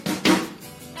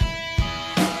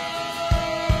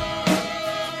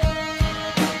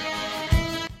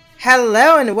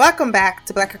Hello and welcome back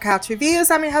to Blacker Couch Reviews.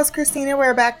 I'm your host, Christina.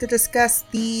 We're back to discuss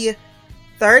the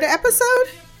third episode.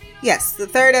 Yes, the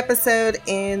third episode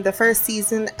in the first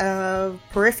season of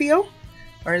Peripheral,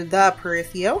 or The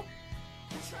Peripheral.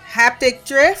 Haptic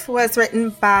Drift was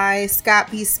written by Scott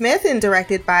B. Smith and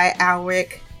directed by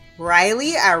Alric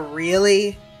Riley. I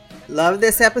really love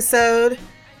this episode.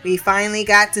 We finally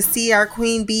got to see our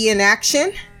Queen Bee in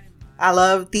action. I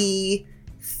love the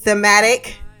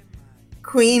thematic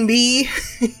Queen Bee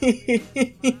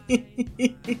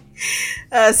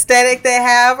aesthetic they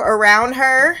have around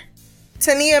her.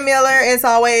 Tania Miller is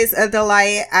always a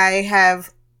delight. I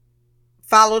have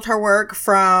followed her work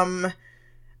from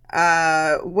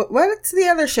what's the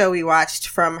other show we watched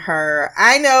from her?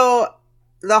 I know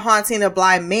The Haunting of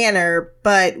Bly Manor,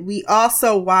 but we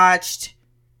also watched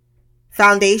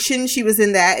Foundation. She was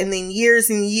in that, and then Years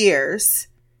and Years.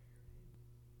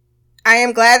 I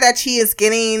am glad that she is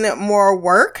getting more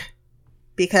work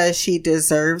because she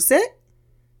deserves it.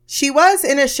 She was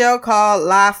in a show called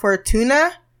La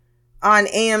Fortuna on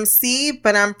AMC,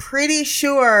 but I'm pretty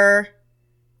sure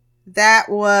that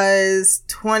was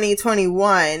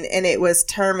 2021 and it was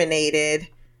terminated.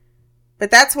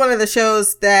 But that's one of the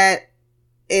shows that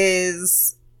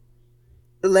is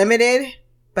limited,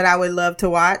 but I would love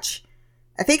to watch.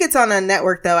 I think it's on a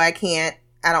network though. I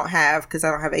don't have because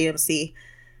I don't have AMC.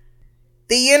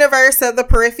 The universe of The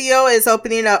Peripheral is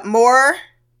opening up more.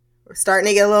 We're starting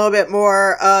to get a little bit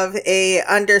more of a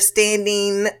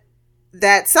understanding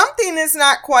that something is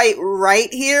not quite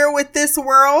right here with this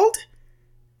world.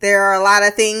 There are a lot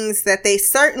of things that they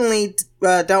certainly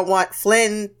don't want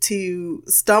Flynn to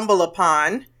stumble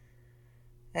upon.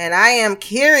 And I am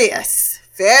curious,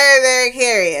 very, very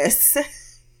curious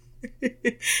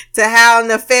to how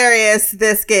nefarious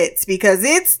this gets, because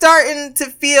it's starting to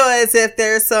feel as if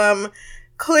there's some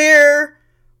clear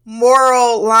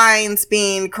moral lines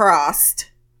being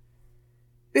crossed.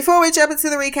 Before we jump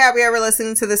into the recap, we are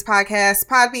listening to this podcast,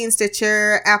 Podbean,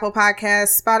 Stitcher, Apple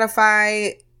Podcasts,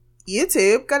 Spotify,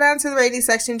 YouTube. Go down to the rating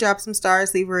section, drop some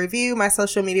stars, leave a review. My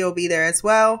social media will be there as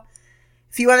well.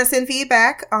 If you want to send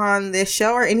feedback on this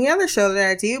show or any other show that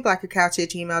I do,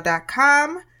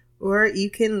 blackercouch@gmail.com, or you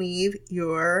can leave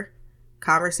your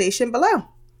conversation below.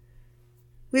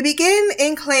 We begin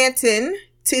in Clanton,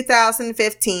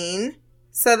 2015,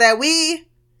 so that we,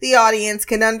 the audience,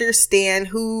 can understand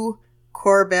who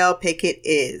Corbell Pickett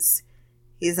is.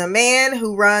 He's a man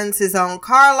who runs his own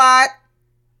car lot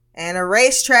and a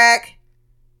racetrack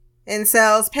and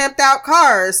sells pimped out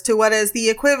cars to what is the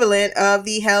equivalent of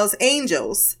the Hells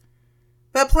Angels,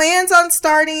 but plans on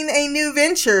starting a new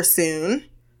venture soon,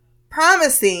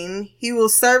 promising he will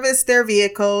service their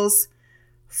vehicles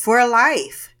for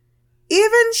life,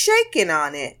 even shaking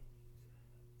on it.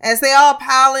 As they all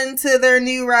pile into their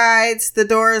new rides, the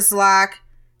doors lock,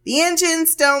 the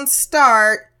engines don't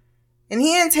start, and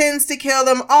he intends to kill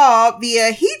them all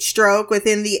via heat stroke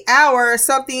within the hour,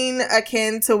 something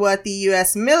akin to what the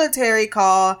U.S. military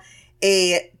call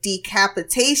a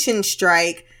decapitation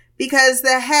strike, because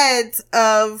the heads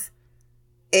of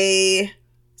a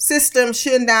system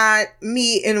should not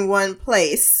meet in one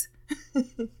place.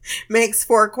 Makes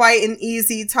for quite an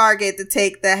easy target to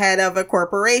take the head of a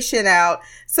corporation out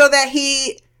so that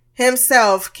he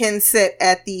himself can sit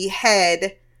at the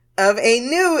head of a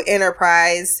new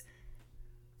enterprise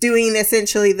doing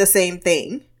essentially the same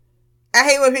thing. I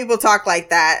hate when people talk like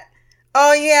that.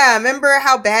 Oh yeah, remember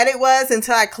how bad it was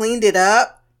until I cleaned it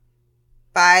up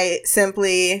by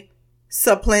simply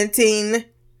supplanting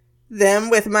them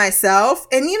with myself.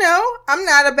 And I'm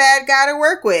not a bad guy to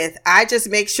work with. I just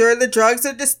make sure the drugs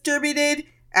are distributed.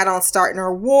 I don't start no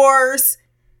wars.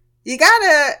 You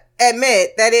gotta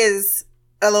admit that is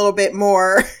a little bit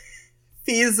more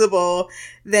feasible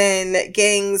than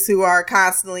gangs who are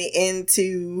constantly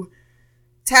into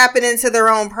tapping into their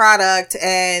own product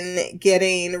and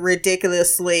getting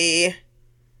ridiculously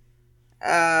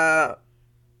violent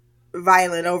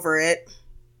over it.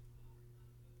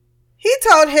 He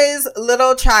told his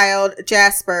little child,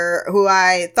 Jasper, who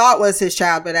I thought was his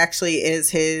child, but actually is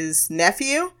his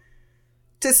nephew,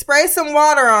 to spray some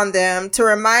water on them to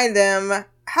remind them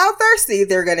how thirsty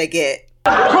they're going to get.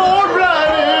 I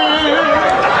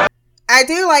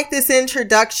do like this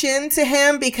introduction to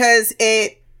him because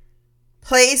it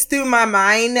plays through my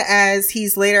mind as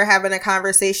he's later having a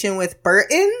conversation with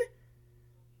Burton,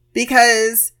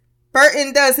 because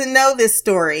Burton doesn't know this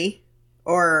story.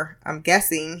 Or I'm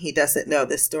guessing he doesn't know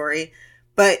this story,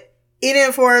 but it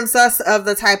informs us of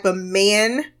the type of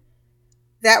man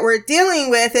that we're dealing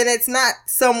with. And it's not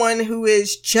someone who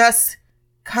is just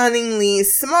cunningly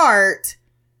smart,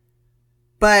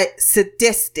 but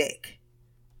sadistic.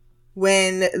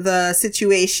 when the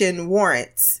situation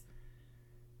warrants.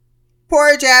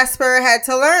 Poor Jasper had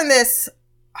to learn this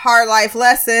hard life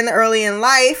lesson early in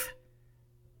life,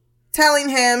 telling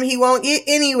him he won't get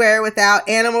anywhere without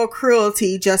animal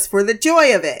cruelty just for the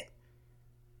joy of it.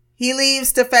 He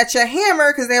leaves to fetch a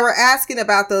hammer because they were asking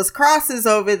about those crosses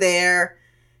over there,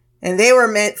 and they were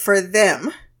meant for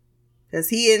them, because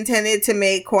he intended to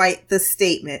make quite the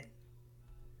statement.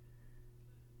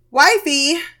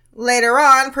 Wifey later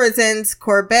on presents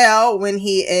Corbell, when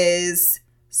he is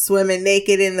swimming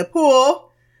naked in the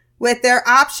pool, with their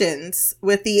options,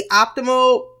 with the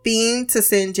optimal being to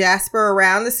send Jasper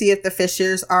around to see if the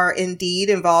Fishers are indeed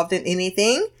involved in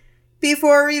anything,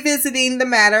 before revisiting the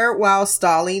matter while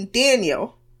stalling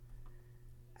Daniel.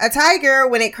 A tiger,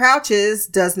 when it crouches,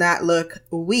 does not look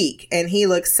weak, and he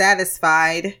looks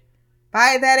satisfied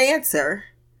by that answer.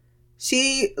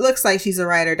 She looks like she's a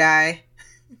ride or die.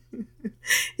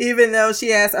 Even though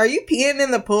she asks, "Are you peeing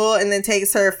in the pool?" and then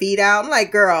takes her feet out. I'm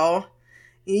like, girl,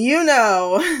 you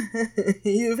know,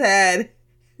 you've had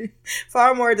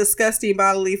far more disgusting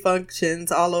bodily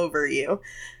functions all over you.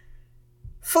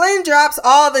 Flynn drops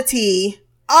all the tea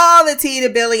to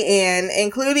Billy Ann,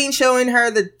 including showing her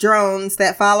the drones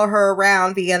that follow her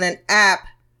around via an app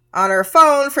on her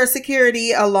phone for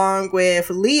security, along with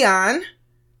Leon.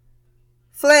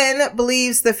 Flynn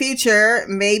believes the future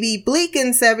may be bleak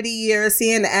in 70 years,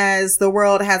 seeing as the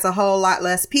world has a whole lot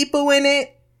less people in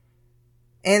it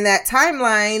in that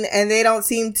timeline, and they don't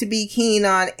seem to be keen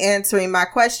on answering my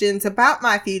questions about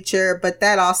my future, but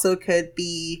that also could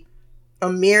be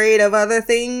a myriad of other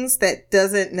things that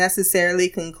doesn't necessarily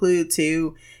conclude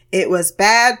to it was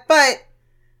bad, but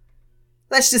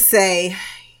let's just say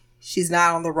she's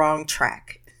not on the wrong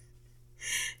track.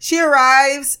 She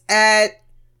arrives at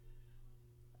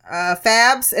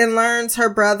Fab's and learns her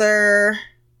brother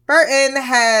Burton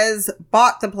has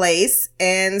bought the place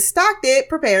and stocked it,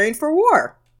 preparing for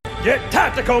war. Get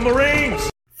tactical, Marines!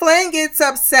 Flynn gets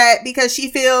upset because she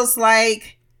feels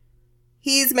like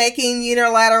he's making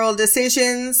unilateral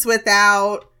decisions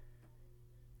without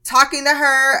talking to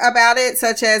her about it,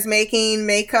 such as making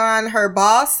Macon her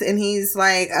boss. And he's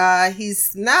like,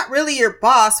 he's not really your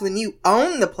boss when you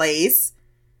own the place.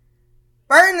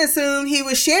 Burton assumed he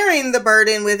was sharing the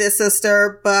burden with his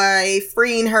sister by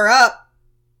freeing her up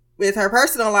with her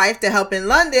personal life to help in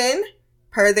London,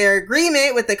 per their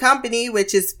agreement with the company,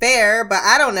 which is fair, but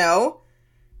I don't know.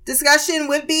 Discussion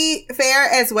would be fair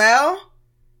as well,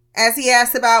 as he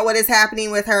asks about what is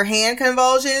happening with her hand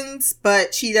convulsions,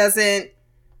 but she doesn't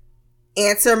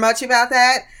answer much about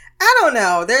that. I don't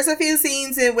know. There's a few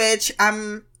scenes in which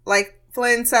I'm like,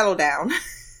 Flynn, settle down.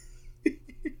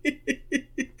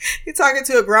 You're talking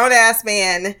to a grown-ass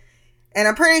man, and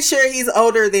I'm pretty sure he's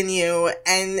older than you,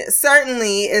 and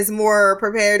certainly is more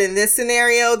prepared in this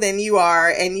scenario than you are,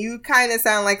 and you kind of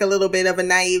sound like a little bit of a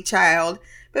naive child.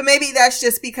 But maybe that's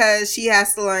just because she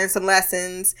has to learn some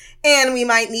lessons, and we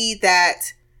might need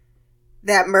that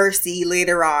mercy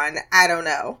later on. I don't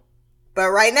know.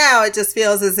 But right now, it just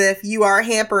feels as if you are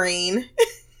hampering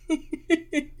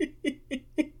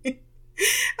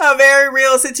a very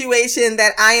real situation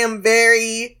that I am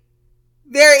very,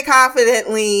 very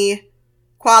confidently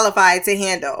qualified to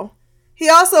handle. He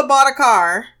also bought a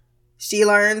car, she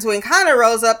learns when Connor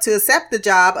rose up to accept the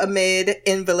job amid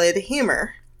invalid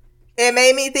humor. It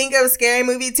made me think of Scary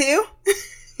Movie 2.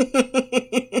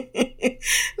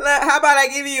 How about I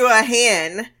give you a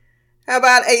hand? How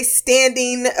about a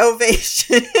standing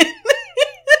ovation?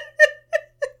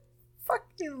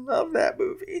 Fucking love that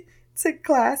movie. It's a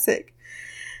classic.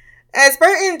 As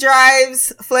Burton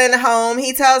drives Flynn home,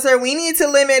 he tells her we need to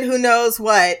limit who knows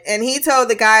what, and he told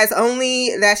the guys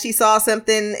only that she saw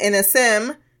something in a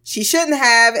sim she shouldn't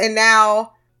have, and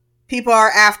now people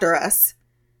are after us.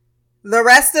 The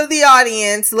rest of the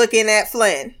audience looking at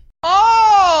Flynn.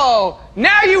 Oh,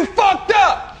 now you fucked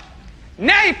up.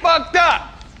 Now you fucked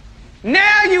up.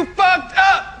 Now you fucked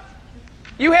up.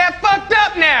 You have fucked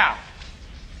up now.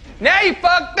 Now you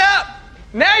fucked up.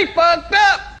 Now you fucked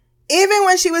up. Even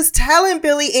when she was telling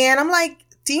Billy Ann, I'm like,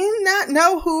 do you not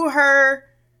know who her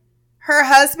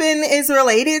husband is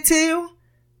related to?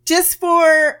 Just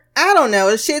for, I don't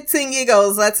know, shits and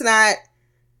giggles, let's not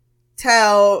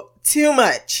tell too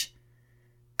much.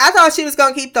 I thought she was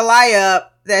going to keep the lie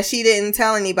up that she didn't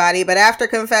tell anybody, but after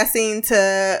confessing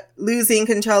to losing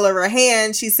control of her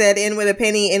hand, she said in with a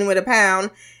penny, in with a pound,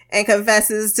 and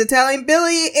confesses to telling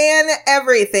Billy Ann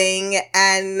everything,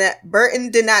 and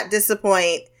Burton did not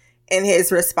disappoint in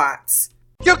his response.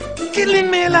 You're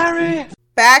killing me, Larry.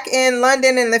 Back in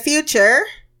London in the future,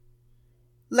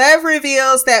 Lev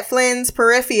reveals that Flynn's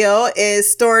peripheral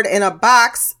is stored in a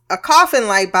box, a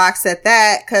coffin-like box at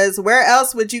that, because where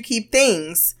else would you keep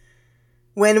things?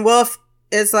 When Wolf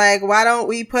is like, why don't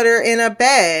we put her in a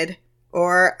bed?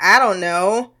 Or, I don't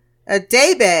know, a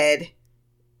daybed,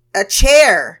 a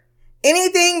chair,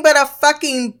 anything but a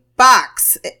fucking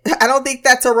box. I don't think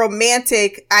that's a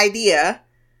romantic idea.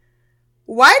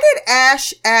 Why did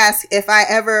Ash ask if I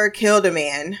ever killed a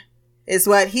man? Is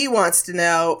what he wants to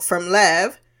know from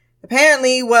Lev.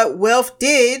 Apparently what Wilf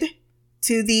did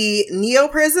to the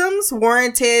Neoprisms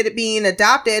warranted being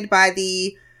adopted by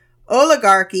the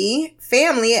oligarchy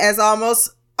family as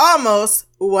almost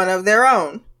one of their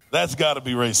own. That's gotta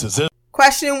be racist.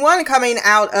 Question 1 coming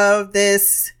out of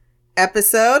this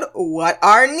episode, what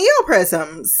are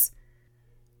Neoprisms?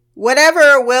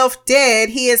 Whatever Wilf did,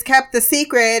 he has kept the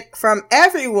secret from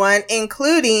everyone,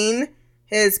 including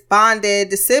his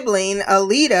bonded sibling,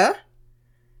 Alita.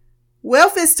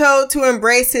 Wilf is told to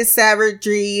embrace his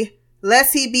savagery,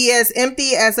 lest he be as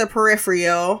empty as a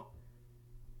peripheral.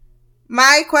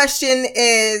 My question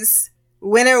is,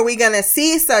 when are we gonna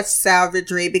see such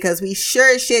savagery? Because we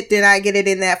sure as shit did not get it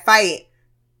in that fight.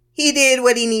 He did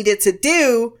what he needed to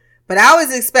do, but I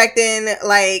was expecting,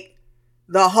 like,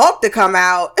 the Hulk to come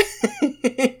out.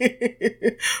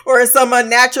 Or some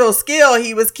unnatural skill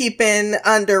he was keeping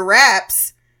under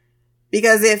wraps.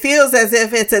 Because it feels as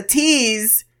if it's a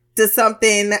tease to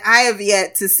something I have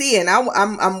yet to see. And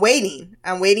I'm waiting.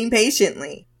 I'm waiting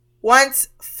patiently. Once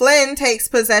Flynn takes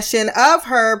possession of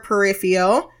her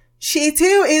peripheral, she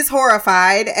too is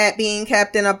horrified at being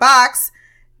kept in a box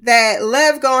that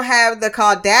Lev gonna have the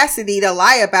audacity to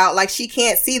lie about, like she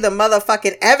can't see the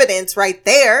motherfucking evidence right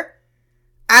there.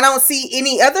 I don't see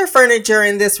any other furniture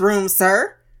in this room,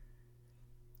 sir.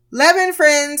 Lev and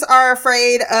friends are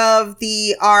afraid of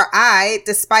the RI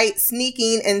despite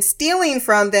sneaking and stealing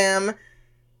from them.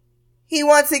 He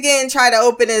once again tried to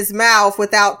open his mouth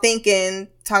without thinking,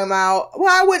 talking about,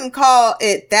 well, I wouldn't call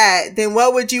it that. Then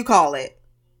what would you call it?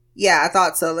 Yeah, I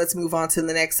thought so. Let's move on to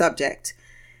the next subject.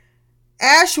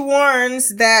 Ash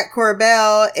warns that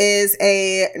Corbell is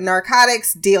a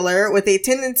narcotics dealer with a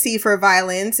tendency for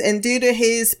violence, and due to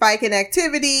his spike in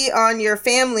activity on your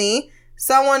family,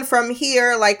 someone from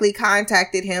here likely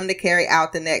contacted him to carry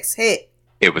out the next hit.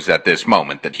 It was at this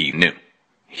moment that he knew.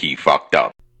 He fucked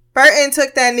up. Burton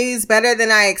took that news better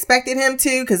than I expected him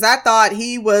to, because I thought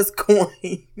he was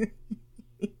going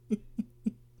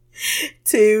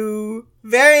to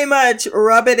very much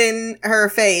rub it in her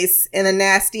face in a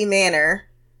nasty manner.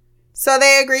 So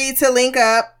they agree to link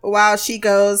up while she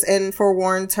goes and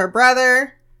forewarns her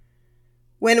brother.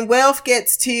 When Wilf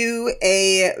gets to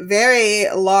a very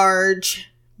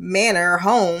large manor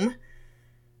home,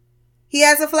 he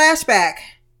has a flashback.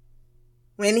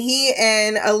 When he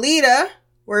and Alita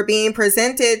were being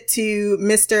presented to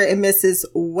Mr. and Mrs.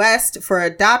 West for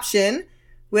adoption,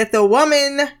 with the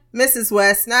woman, Mrs.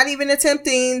 West, not even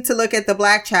attempting to look at the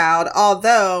black child,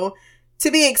 although, to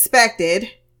be expected,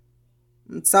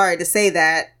 I'm sorry to say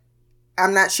that,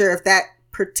 I'm not sure if that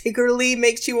particularly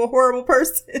makes you a horrible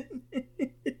person.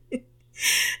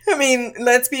 I mean,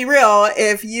 let's be real.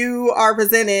 If you are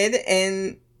presented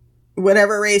in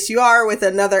whatever race you are with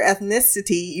another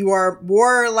ethnicity, you are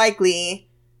more likely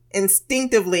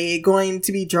instinctively going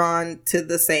to be drawn to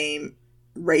the same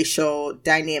racial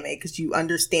dynamic because you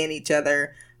understand each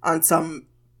other on some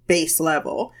base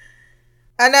level.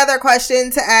 Another question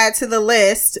to add to the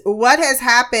list: what has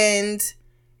happened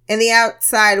in the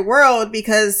outside world?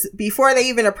 Because before they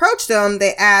even approached them,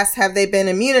 they asked, have they been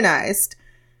immunized?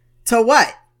 To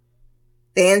what?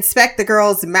 They inspect the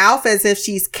girl's mouth as if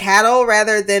she's cattle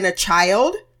rather than a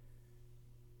child.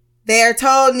 They are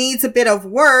told needs a bit of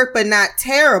work, but not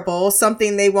terrible,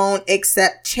 something they won't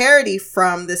accept charity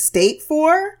from the state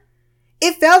for.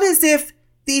 It felt as if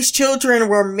these children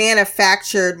were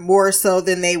manufactured more so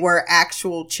than they were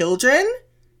actual children.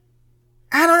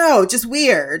 I don't know, just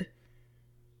weird.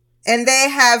 And they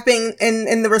have been,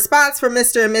 and the response from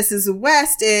Mr. and Mrs.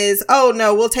 West is, oh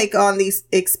no, we'll take on these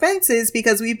expenses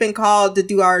because we've been called to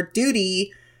do our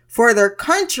duty for their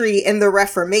country in the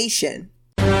Reformation.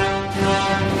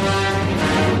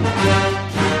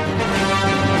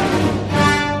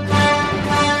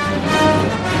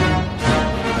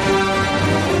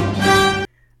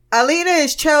 Alita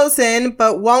is chosen,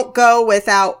 but won't go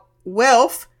without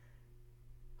Wilf,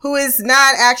 who is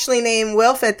not actually named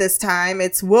Wilf at this time.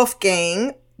 It's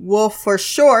Wolfgang, Wolf for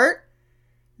short.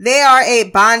 They are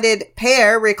a bonded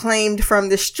pair reclaimed from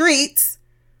the streets.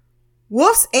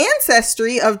 Wolf's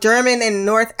ancestry of German and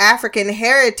North African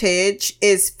heritage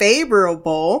is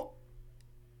favorable.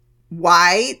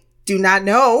 Why? Do not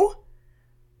know.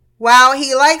 While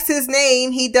he likes his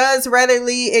name, he does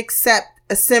readily accept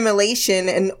assimilation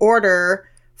in order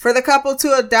for the couple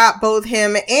to adopt both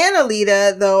him and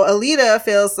Alita, though Alita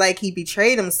feels like he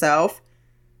betrayed himself.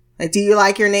 Like, do you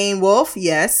like your name Wolf?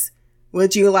 Yes.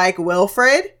 Would you like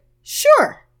Wilfred?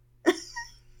 Sure.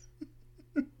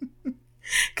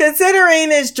 Considering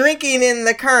his drinking in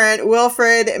the current,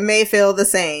 Wilfred may feel the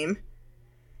same.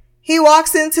 He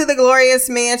walks into the glorious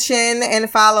mansion and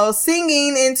follows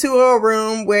singing into a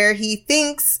room where he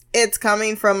thinks it's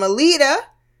coming from Alita.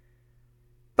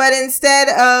 But instead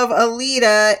of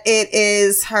Alita, it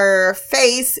is her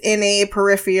face in a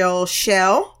peripheral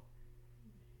shell.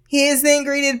 He is then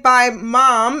greeted by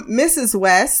Mom, Mrs.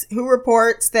 West, who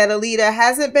reports that Alita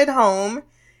hasn't been home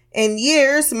in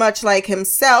years, much like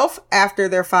himself after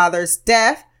their father's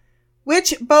death,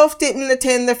 which both didn't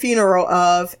attend the funeral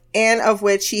of, and of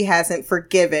which he hasn't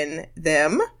forgiven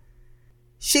them.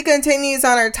 She continues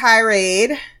on her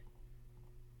tirade.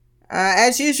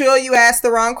 As usual, you ask the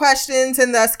wrong questions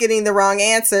and thus getting the wrong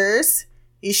answers.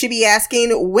 You should be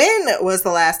asking, when was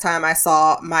the last time I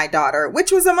saw my daughter?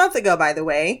 Which was a month ago, by the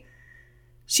way.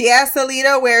 She asked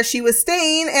Alita where she was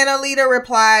staying, and Alita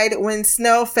replied, when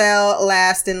snow fell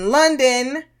last in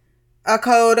London. A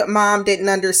code Mom didn't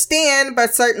understand,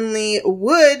 but certainly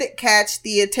would catch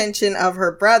the attention of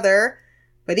her brother.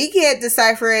 But he can't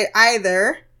decipher it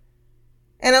either.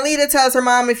 And Alita tells her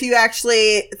mom, if you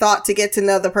actually thought to get to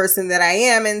know the person that I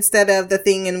am instead of the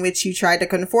thing in which you tried to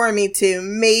conform me to,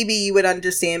 maybe you would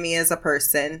understand me as a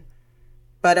person.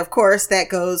 But of course, that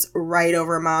goes right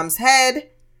over Mom's head.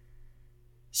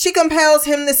 She compels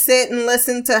him to sit and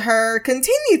listen to her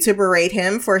continue to berate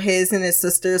him for his and his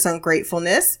sister's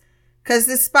ungratefulness. Because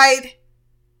despite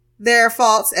their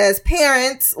faults as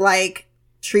parents, like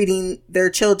treating their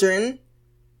children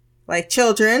like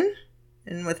children,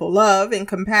 and with love and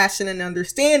compassion and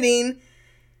understanding,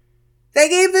 they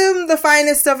gave them the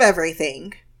finest of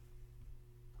everything.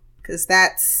 Because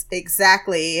that's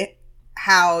exactly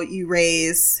how you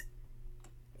raise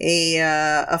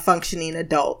a functioning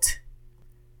adult.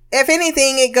 If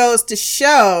anything, it goes to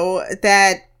show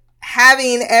that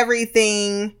having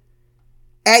everything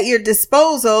at your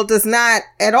disposal does not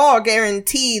at all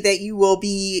guarantee that you will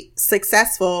be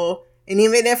successful. And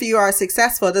even if you are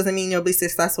successful, it doesn't mean you'll be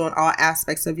successful in all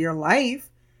aspects of your life.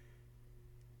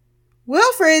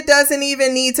 Wilfred doesn't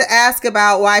even need to ask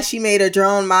about why she made a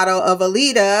drone model of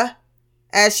Alita.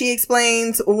 As she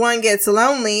explains, one gets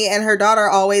lonely and her daughter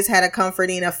always had a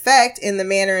comforting effect in the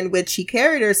manner in which she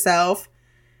carried herself,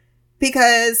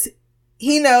 because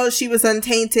he knows she was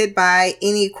untainted by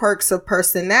any quirks of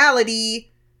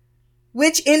personality,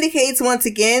 which indicates once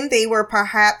again they were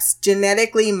perhaps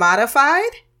genetically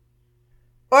modified.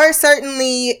 Or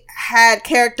certainly had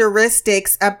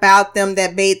characteristics about them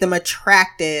that made them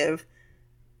attractive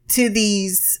to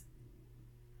these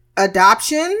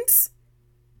adoptions.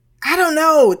 I don't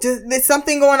know. There's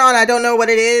something going on. I don't know what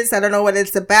it is. I don't know what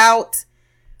it's about.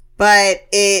 But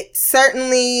it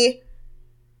certainly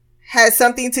has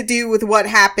something to do with what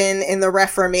happened in the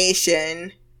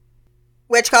Reformation,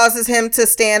 which causes him to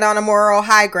stand on a moral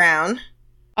high ground.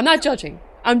 I'm not judging.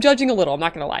 I'm judging a little, I'm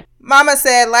not gonna lie. Mama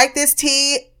said, like this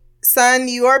tea, son,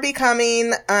 you are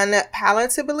becoming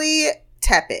unpalatably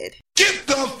tepid. Get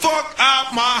the fuck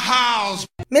out my house!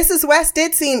 Mrs. West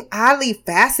did seem oddly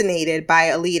fascinated by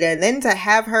Alita, and then to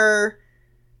have her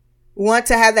want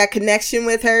to have that connection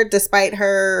with her, despite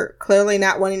her clearly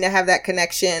not wanting to have that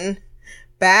connection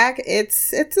back,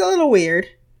 it's a little weird.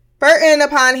 Burton,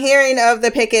 upon hearing of the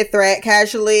picket threat,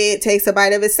 casually takes a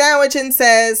bite of his sandwich and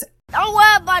says, Don't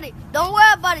worry about it. Don't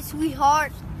worry about it,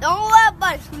 sweetheart. Don't worry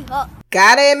about it, sweetheart.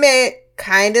 Gotta admit,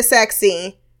 kinda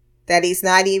sexy that he's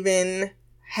not even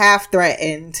half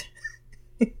threatened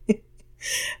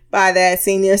by that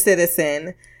senior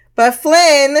citizen. But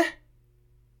Flynn,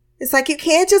 it's like, you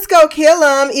can't just go kill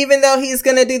him, even though he's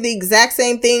gonna do the exact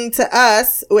same thing to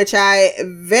us, which I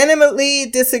vehemently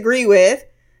disagree with.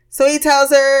 So he tells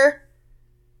her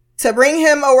to bring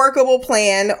him a workable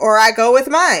plan, or I go with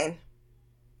mine.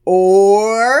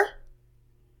 Or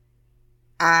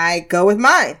I go with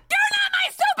mine. You're not my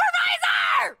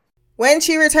supervisor! When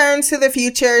she returns to the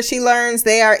future, she learns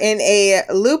they are in a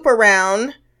loop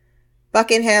around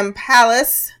Buckingham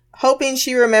Palace, hoping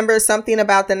she remembers something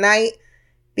about the night,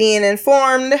 being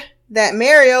informed that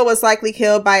Mariel was likely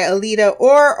killed by Alita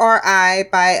or RI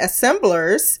by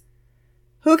assemblers,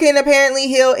 who can apparently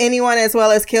heal anyone as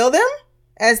well as kill them,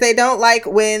 as they don't like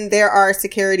when there are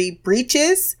security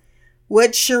breaches.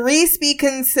 Would Charisse be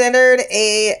considered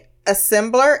an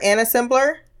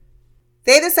assembler?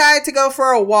 They decide to go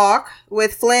for a walk,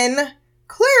 with Flynn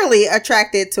clearly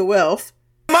attracted to Wilf.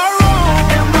 Am I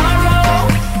wrong? Am I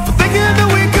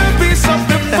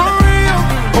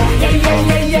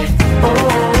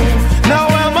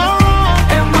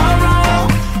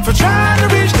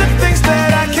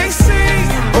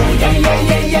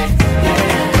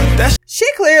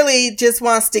She clearly just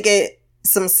wants to get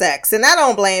some sex, and I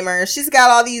don't blame her. She's got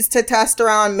all these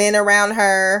testosterone men around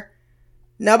her.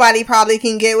 Nobody probably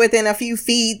can get within a few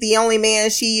feet. The only man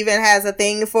she even has a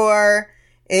thing for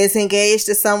is engaged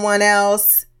to someone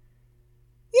else.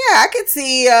 Yeah, I could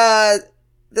see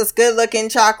this good-looking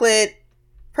chocolate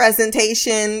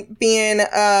presentation being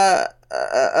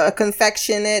a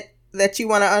confectionate that you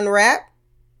want to unwrap.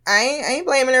 I ain't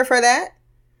blaming her for that.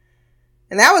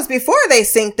 And that was before they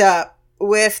synced up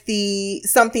with the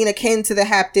something akin to the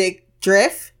haptic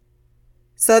drift,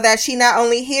 so that she not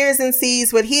only hears and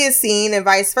sees what he is seeing and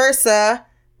vice versa,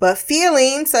 but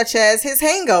feelings such as his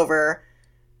hangover.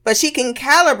 But she can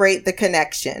calibrate the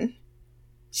connection.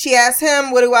 She asks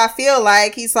him, what do I feel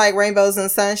like? He's like rainbows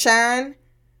and sunshine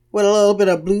with a little bit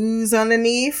of blues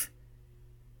underneath.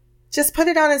 Just put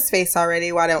it on his face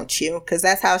already, why don't you? Because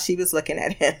that's how she was looking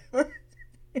at him.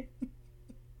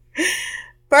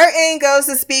 Burton goes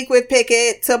to speak with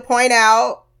Pickett to point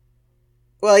out,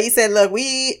 well, he said, look,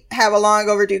 we have a long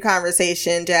overdue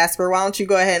conversation, Jasper. Why don't you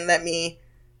go ahead and let me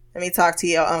talk to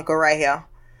your uncle right here.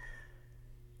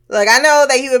 Look, I know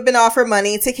that you have been offered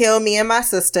money to kill me and my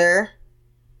sister,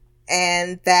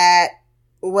 and that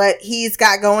what he's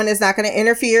got going is not going to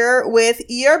interfere with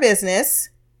your business.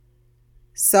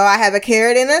 So I have a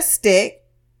carrot and a stick.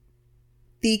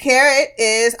 The carrot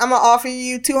is I'm going to offer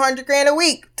you $200,000 a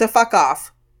week to fuck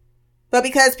off. But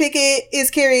because Pickett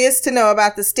is curious to know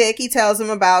about the stick, he tells him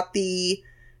about the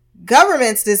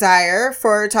government's desire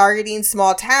for targeting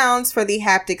small towns for the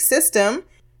haptic system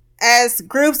as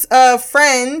groups of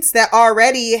friends that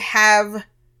already have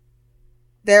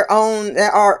their own,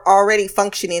 that are already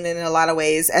functioning in a lot of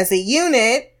ways as a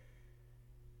unit,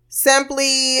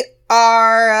 simply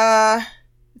are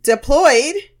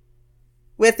deployed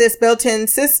with this built-in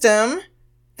system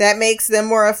that makes them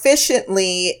more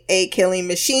efficiently a killing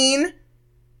machine.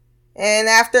 And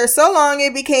after so long,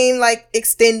 it became like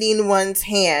extending one's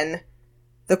hand.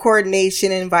 The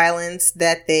coordination and violence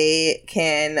that they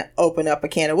can open up a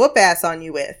can of whoop ass on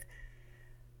you with.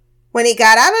 When he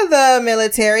got out of the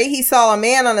military, he saw a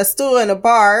man on a stool in a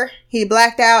bar. He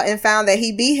blacked out and found that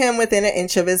he beat him within an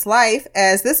inch of his life,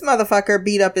 as this motherfucker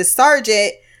beat up his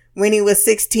sergeant when he was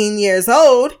 16 years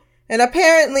old and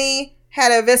apparently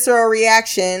had a visceral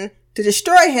reaction to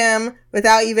destroy him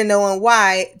without even knowing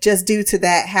why, just due to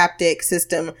that haptic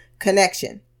system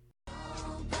connection.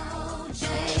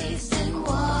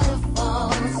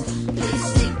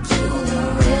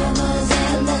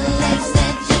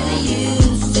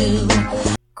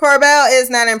 Corbell is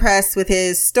not impressed with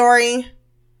his story.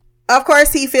 Of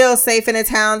course, he feels safe in a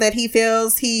town that he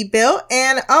feels he built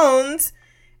and owns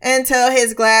until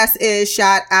his glass is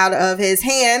shot out of his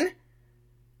hand,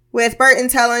 with Burton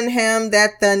telling him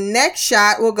that the next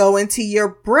shot will go into your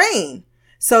brain.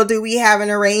 So do we have an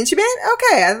arrangement?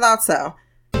 Okay, I thought so.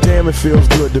 Damn, it feels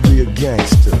good to be a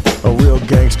gangster. A real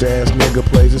gangster ass nigga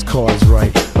plays his cards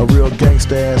right. A real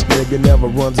gangster ass nigga never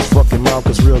runs his fucking mouth,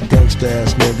 cause real gangster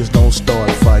ass niggas don't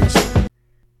start fights.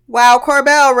 While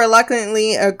Corbell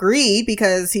reluctantly agreed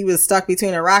because he was stuck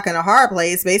between a rock and a hard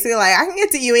place, basically like, I can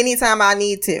get to you anytime I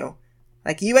need to.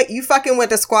 Like, you fucking with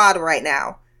the squad right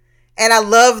now. And I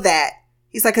love that.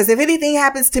 He's like, cause if anything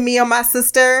happens to me or my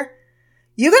sister,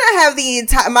 you're gonna have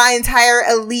my entire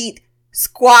elite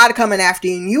squad coming after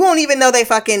you. And you won't even know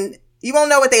you won't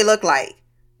know what they look like.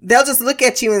 They'll just look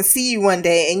at you and see you one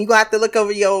day, and you gonna have to look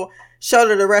over your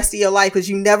shoulder the rest of your life, because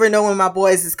you never know when my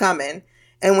boys is coming.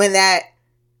 And when that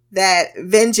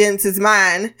vengeance is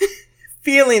mine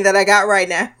feeling that I got right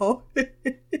now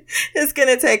is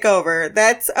gonna take over.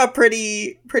 That's a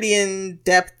pretty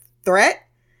in-depth threat.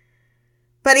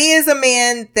 But he is a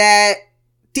man that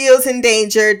deals in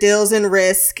danger, deals in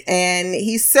risk, and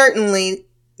he's certainly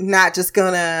not just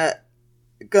gonna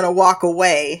walk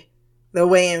away the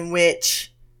way in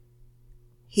which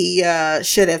he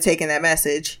should have taken that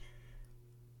message.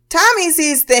 Tommy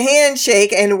sees the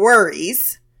handshake and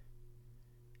worries.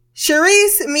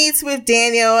 Charisse meets with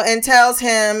Daniel and tells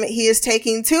him he is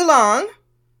taking too long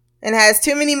and has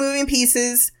too many moving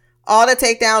pieces, all to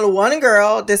take down one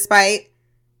girl despite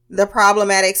the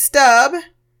problematic stub,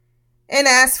 and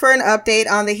asks for an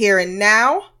update on the here and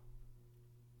now.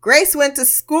 Grace went to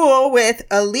school with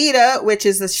Alita, which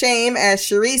is a shame as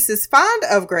Charisse is fond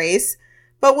of Grace,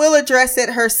 but will address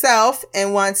it herself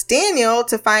and wants Daniel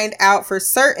to find out for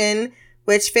certain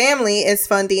which family is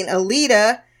funding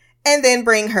Alita and then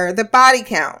bring her the body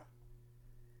count.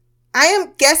 I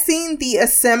am guessing the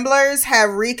assemblers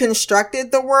have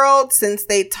reconstructed the world, since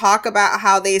they talk about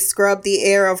how they scrub the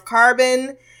air of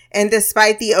carbon, and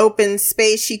despite the open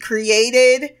space she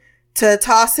created to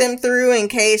toss him through in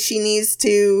case she needs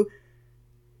to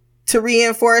to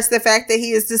reinforce the fact that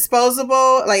he is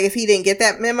disposable. Like, if he didn't get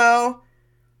that memo,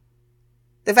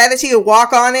 the fact that she could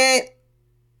walk on it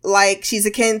like she's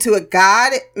akin to a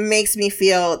god makes me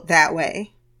feel that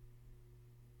way.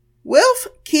 Wilf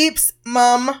keeps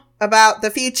mum about the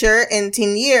future in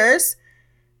 10 years,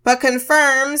 but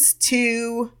confirms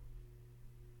to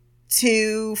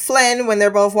Flynn when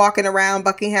they're both walking around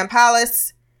Buckingham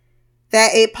Palace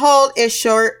that a Polt is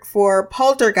short for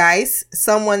poltergeist,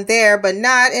 someone there but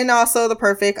not, and also the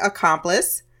perfect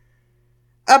accomplice.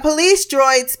 A police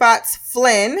droid spots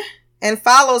Flynn and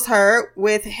follows her,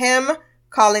 with him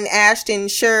calling Ashton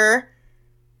sure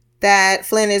that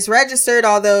Flynn is registered,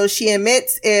 although she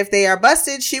admits if they are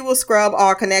busted, she will scrub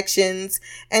all connections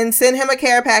and send him a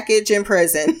care package in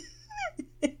prison.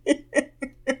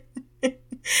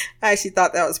 I actually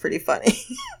thought that was pretty funny.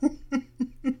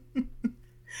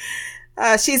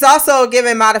 She's also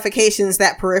given modifications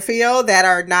that peripheral that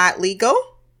are not legal.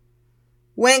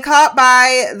 When caught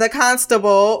by the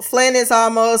constable, Flynn is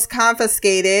almost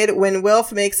confiscated when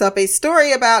Wilf makes up a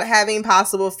story about having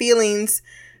possible feelings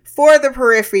for the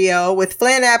peripheral, with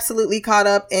Flynn absolutely caught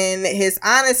up in his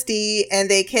honesty, and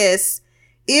they kiss.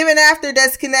 Even after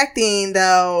disconnecting,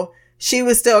 though, she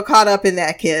was still caught up in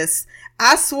that kiss.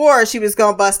 I swore she was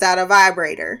gonna bust out a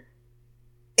vibrator.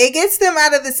 It gets them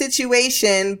out of the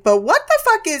situation, but what the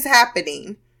fuck is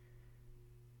happening?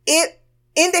 It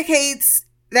indicates,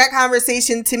 that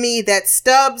conversation to me, that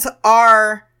Stubbs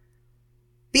are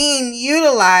being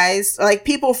utilized, like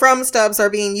people from Stubbs are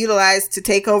being utilized to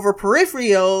take over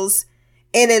peripherals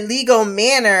in a legal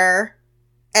manner,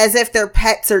 as if they're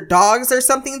pets or dogs or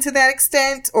something to that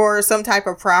extent, or some type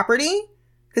of property.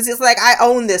 Because it's like, I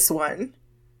own this one.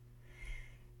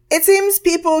 It seems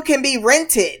people can be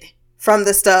rented from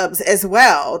the Stubbs as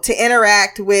well to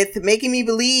interact with, making me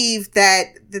believe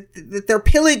that they're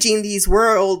pillaging these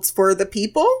worlds for the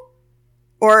people,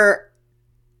 or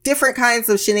different kinds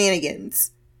of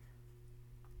shenanigans.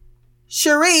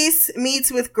 Charisse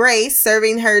meets with Grace,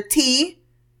 serving her tea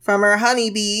from her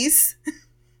honeybees,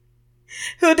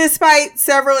 who, despite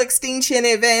several extinction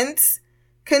events,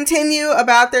 continue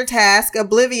about their task,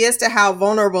 oblivious to how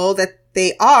vulnerable that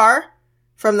they are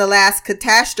from the last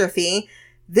catastrophe.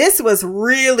 This was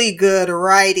really good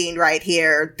writing right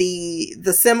here.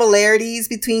 The similarities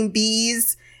between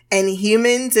bees and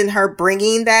humans, and her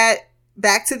bringing that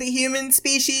back to the human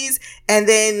species, and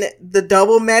then the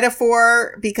double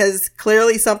metaphor, because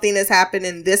clearly something has happened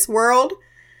in this world.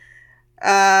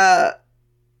 I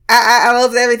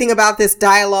loved everything about this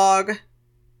dialogue.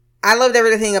 I loved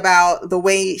everything about the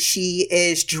way she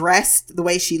is dressed, the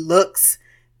way she looks,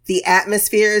 the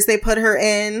atmospheres they put her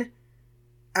in.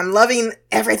 I'm loving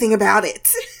everything about it.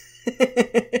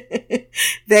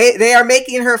 They are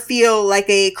making her feel like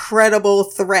a credible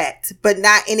threat, but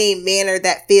not in a manner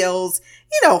that feels,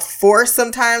 forced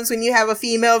sometimes when you have a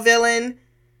female villain.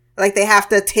 Like they have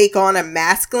to take on a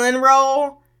masculine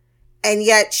role. And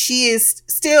yet she is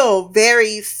still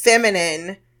very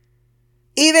feminine,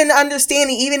 even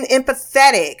understanding, even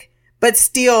empathetic, but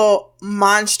still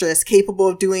monstrous, capable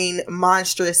of doing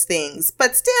monstrous things,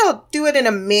 but still do it in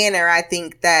a manner, I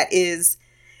think, that is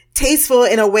tasteful,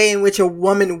 in a way in which a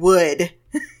woman would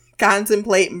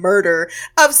contemplate murder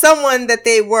of someone that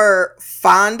they were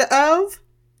fond of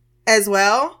as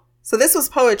well. So this was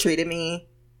poetry to me,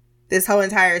 this whole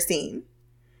entire scene.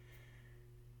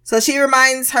 So she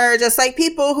reminds her, just like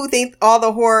people who think all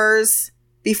the horrors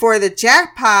before the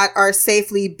jackpot are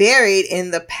safely buried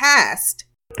in the past.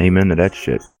 Amen to that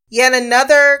shit. Yet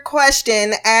another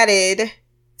question added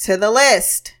to the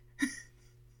list.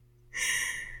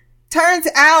 Turns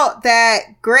out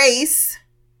that Grace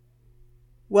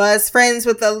was friends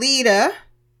with Alita,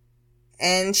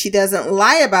 and she doesn't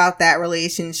lie about that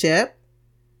relationship,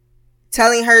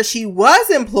 telling her she was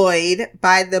employed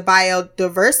by the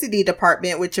biodiversity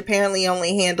department, which apparently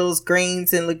only handles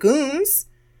grains and legumes.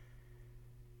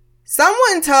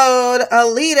 Someone told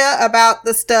Alita about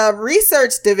the Stubb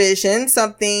Research Division,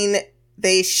 something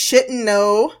they shouldn't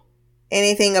know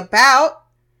anything about.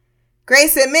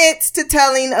 Grace admits to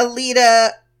telling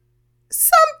Alita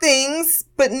some things,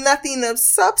 but nothing of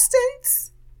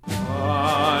substance.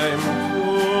 Time to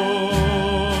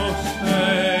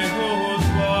say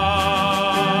goodbye.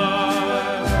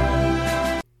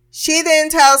 She then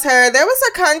tells her there was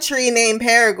a country named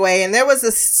Paraguay, and there was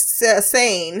a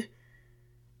saying,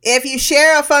 if you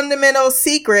share a fundamental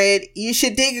secret, you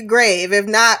should dig a grave, if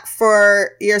not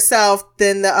for yourself,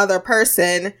 then the other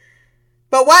person.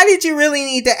 But why did you really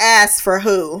need to ask for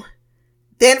who?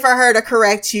 Then for her to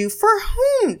correct you, for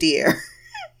whom, dear?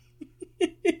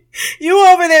 You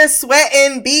over there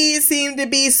sweating, bees seem to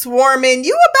be swarming.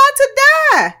 You about to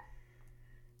die.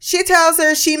 She tells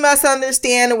her she must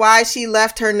understand why she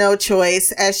left her no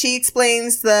choice, as she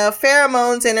explains the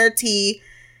pheromones in her tea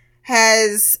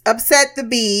has upset the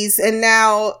bees and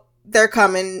now they're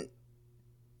coming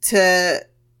to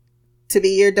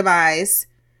be your demise.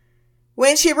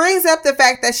 When she brings up the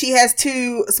fact that she has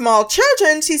 2 small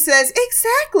children, she says,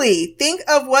 exactly, think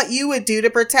of what you would do to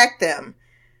protect them.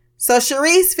 So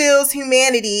Charisse feels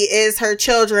humanity is her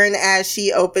children as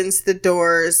she opens the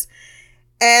doors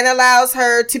and allows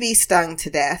her to be stung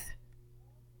to death.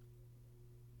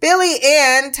 Billy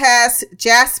Ann tasks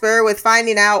Jasper with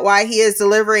finding out why he is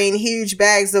delivering huge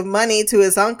bags of money to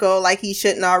his uncle like he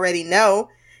shouldn't already know.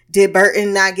 Did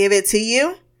Burton not give it to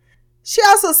you? She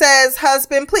also says,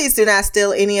 husband, please do not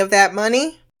steal any of that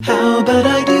money. How about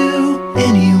I do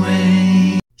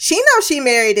anyway? She knows she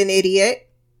married an idiot.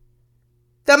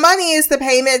 The money is the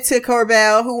payment to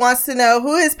Corbell, who wants to know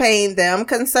who is paying them,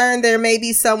 concerned there may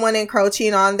be someone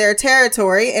encroaching on their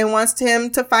territory, and wants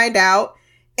him to find out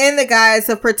in the guise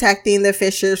of protecting the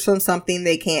Fishers from something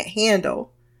they can't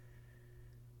handle.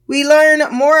 We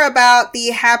learn more about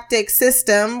the haptic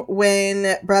system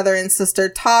when brother and sister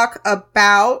talk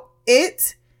about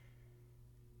it.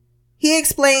 He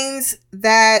explains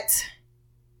that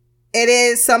it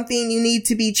is something you need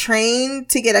to be trained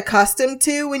to get accustomed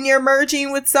to when you're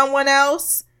merging with someone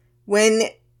else. When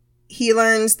he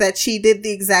learns that she did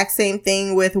the exact same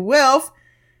thing with Wilf,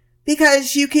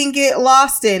 because you can get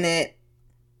lost in it,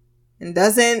 and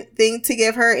doesn't think to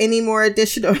give her any more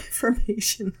additional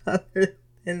information other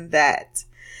than that.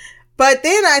 But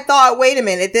then I thought, wait a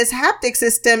minute, this haptic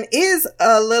system is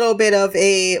a little bit of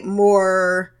a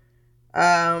more,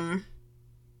 not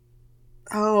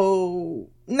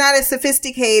as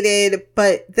sophisticated,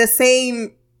 but the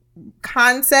same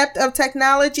concept of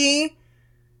technology.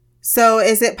 So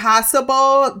is it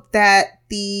possible that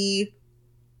the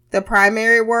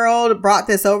primary world brought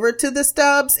this over to the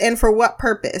Stubbs, and for what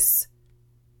purpose?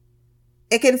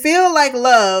 It can feel like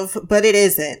love, but it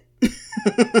isn't.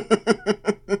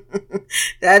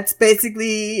 That's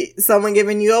basically someone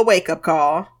giving you a wake-up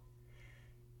call.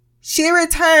 She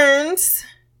returns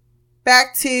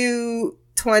back to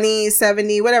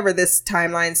 2070, whatever this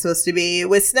timeline's supposed to be,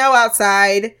 with snow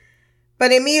outside,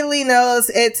 but immediately knows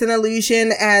it's an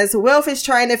illusion as Wilf is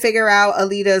trying to figure out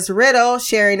Alita's riddle,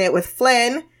 sharing it with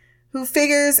Flynn, who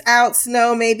figures out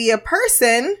Snow may be a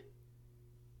person.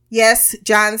 Yes,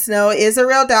 Jon Snow is a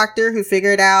real doctor who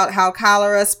figured out how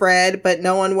cholera spread, but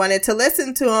no one wanted to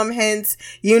listen to him, hence,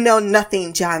 you know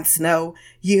nothing, Jon Snow.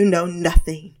 You know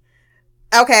nothing.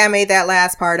 Okay, I made that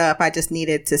last part up. I just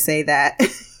needed to say that.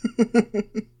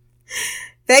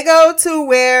 They go to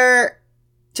where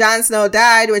Jon Snow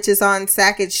died, which is on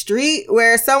Sackett Street,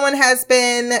 where someone has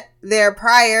been there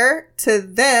prior to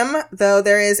them, though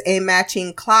there is a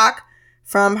matching clock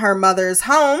from her mother's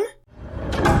home.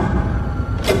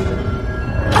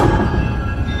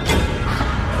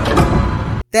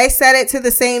 They set it to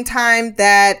the same time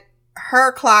that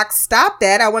her clock stopped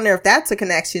at. I wonder if that's a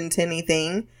connection to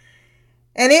anything.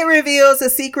 And it reveals a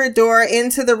secret door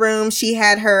into the room she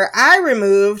had her eye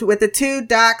removed with the 2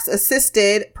 docs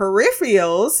assisted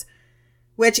peripherals,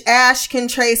 which Ash can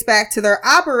trace back to their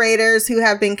operators who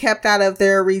have been kept out of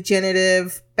their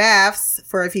regenerative baths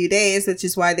for a few days, which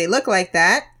is why they look like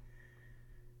that.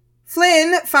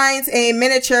 Flynn finds a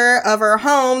miniature of her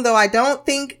home, though I don't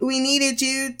think we needed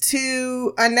you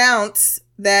to announce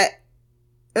that,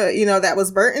 that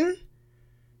was Burton.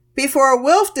 Before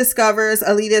Wilf discovers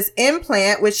Alita's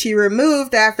implant, which she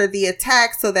removed after the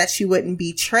attack so that she wouldn't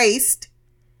be traced.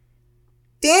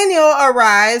 Daniel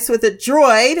arrives with a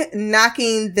droid,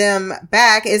 knocking them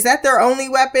back. Is that their only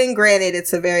weapon? Granted,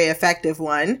 it's a very effective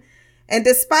one. And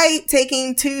despite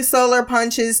taking 2 solar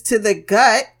punches to the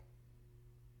gut,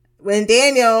 when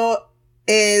Daniel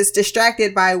is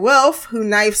distracted by Wilf, who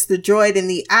knifes the droid in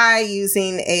the eye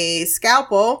using a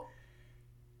scalpel,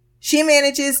 she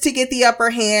manages to get the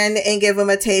upper hand and give him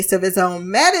a taste of his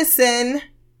own medicine.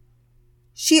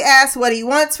 She asks what he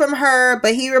wants from her,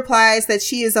 but he replies that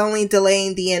she is only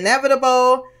delaying the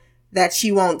inevitable, that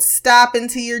she won't stop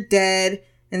until you're dead,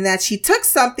 and that she took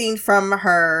something from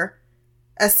her.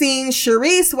 A scene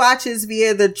Charisse watches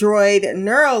via the droid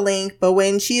Neuralink, but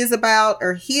when he is about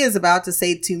to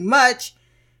say too much,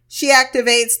 she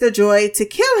activates the droid to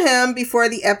kill him before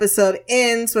the episode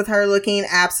ends with her looking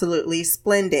absolutely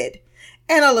splendid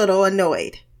and a little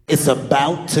annoyed. It's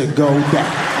about to go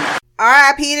down.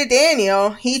 R.I.P. to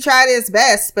Daniel. He tried his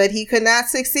best, but he could not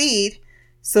succeed.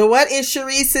 So what is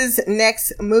Charisse's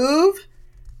next move?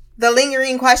 The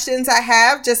lingering questions I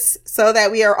have, just so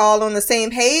that we are all on the same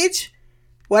page.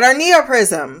 What are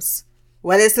neoprisms?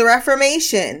 What is the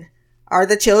Reformation? Are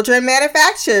the children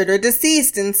manufactured or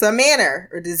deceased in some manner?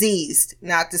 Or diseased,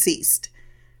 not deceased.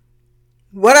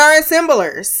 What are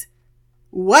assemblers?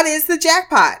 What is the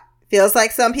jackpot? Feels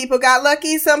like some people got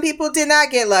lucky, some people did not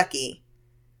get lucky.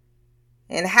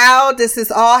 And how does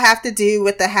this all have to do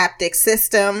with the haptic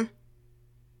system?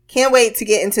 Can't wait to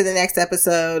get into the next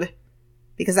episode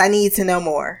because I need to know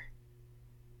more.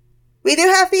 We do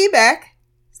have feedback,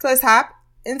 so let's hop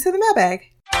into the mailbag.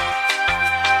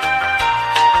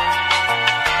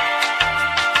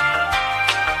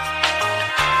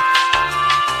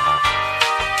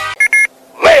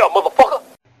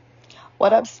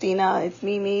 What up, Stina? It's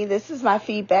Mimi. This is my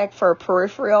feedback for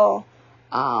Peripheral.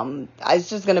 It's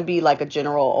just going to be like a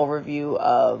general overview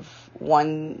of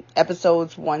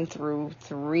episodes 1 through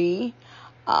 3.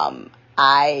 I'm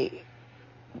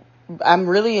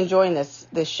really enjoying this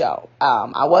show.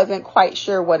 I wasn't quite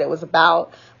sure what it was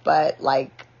about, but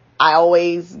like I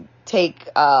always take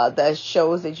the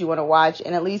shows that you want to watch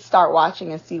and at least start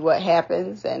watching and see what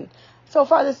happens. And so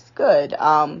far, this is good.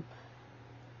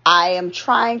 I am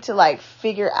trying to like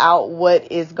figure out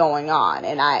what is going on,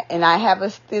 and I have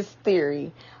this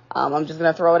theory. I'm just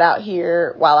gonna throw it out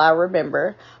here while I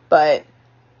remember. But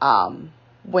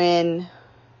when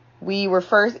we were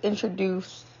first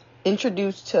introduced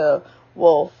to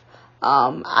Wolf,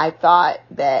 I thought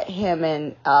that him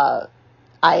and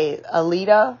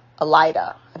Elida,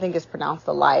 I think it's pronounced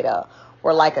Elida,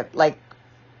 were like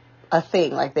a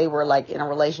thing, like they were like in a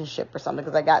relationship or something,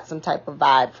 because I got some type of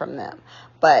vibe from them.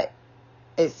 But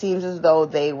it seems as though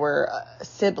they were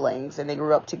siblings and they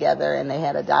grew up together and they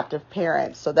had adoptive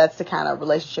parents. So that's the kind of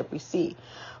relationship we see.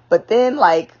 But then,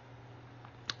 like,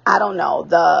 I don't know,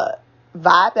 the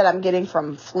vibe that I'm getting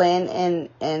from Flynn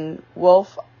and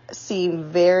Wolf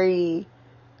seem very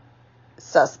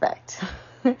suspect.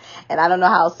 And I don't know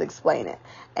how else to explain it.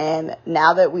 And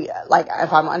now that we, like,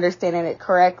 if I'm understanding it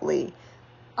correctly,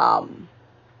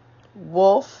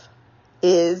 Wolf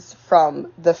is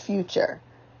from the future,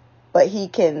 but he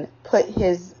can put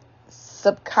his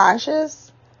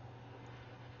subconscious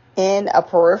in a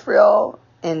peripheral,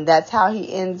 and that's how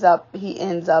he ends up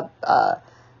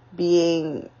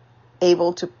being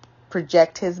able to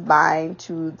project his mind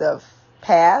to the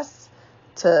past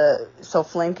so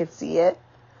Flynn could see it.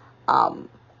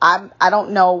 I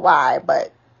don't know why,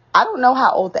 but I don't know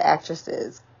how old the actress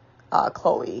is,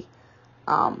 Chloe.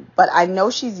 But I know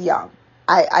she's young.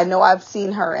 I know I've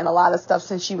seen her in a lot of stuff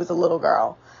since she was a little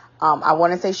girl. I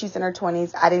want to say she's in her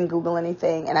 20s. I didn't Google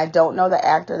anything, and I don't know the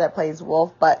actor that plays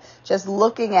Wolf, but just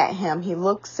looking at him, he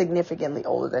looks significantly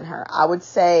older than her. I would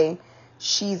say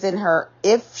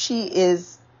if she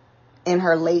is in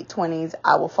her late 20s,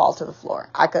 I will fall to the floor.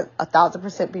 I could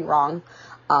 1,000% be wrong,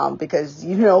 because,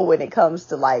 you know, when it comes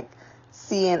to like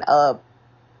seeing a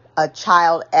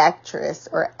child actress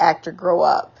or actor grow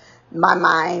up, my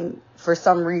mind, for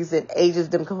some reason, ages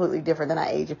them completely different than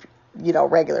I age,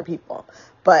 regular people.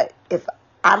 But if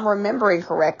I'm remembering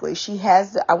correctly,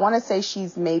 I want to say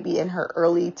she's maybe in her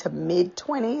early to mid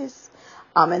 20s.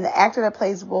 And the actor that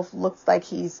plays Wolf looks like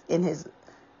he's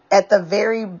at the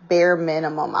very bare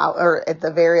minimum, or at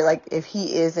the very, like, if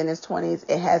he is in his 20s,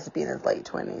 it has to be in his late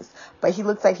 20s. But he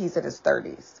looks like he's in his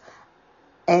 30s.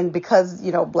 And because,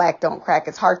 black don't crack,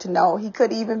 it's hard to know. He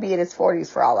could even be in his 40s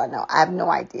for all I know. I have no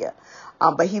idea.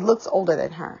 But he looks older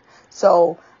than her.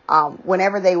 So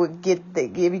whenever they would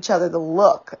give each other the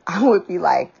look, I would be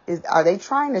like, are they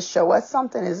trying to show us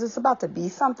something? Is this about to be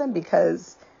something?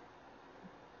 Because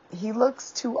he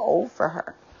looks too old for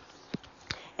her.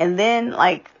 And then,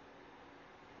 like,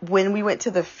 when we went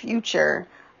to the future,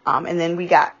 and then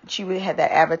she had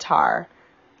that avatar.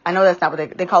 I know that's not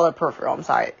what they call it, peripheral. I'm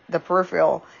sorry. The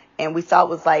peripheral. And we saw it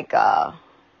was like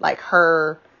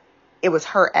her, it was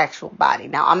her actual body.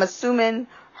 Now, I'm assuming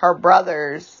her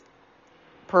brother's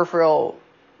peripheral,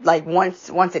 like once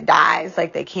it dies,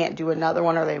 like they can't do another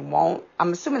one, or they won't.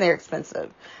 I'm assuming they're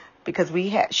expensive, because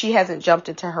she hasn't jumped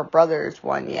into her brother's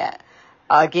one yet.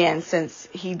 Again, since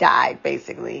he died,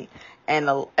 basically, and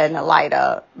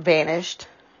Elida vanished.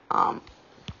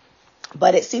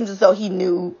 But it seems as though he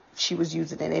knew she was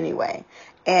using it anyway.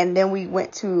 And then we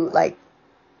went to like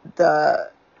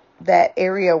that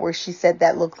area where she said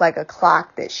that looked like a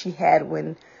clock that she had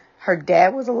when her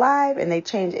dad was alive, and they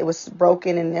changed, it was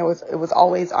broken, and it was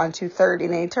always on 2:30,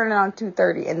 and they turned it on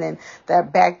 2:30, and then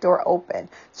that back door opened.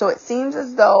 So it seems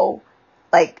as though,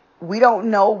 like, we don't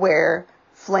know where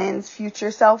Flynn's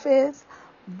future self is,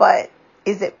 but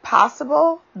is it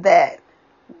possible that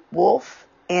Wolf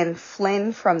and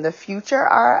Flynn from the future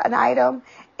are an item,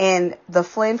 and the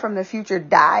Flynn from the future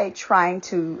died trying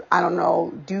to, I don't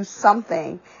know, do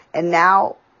something, and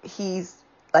now he's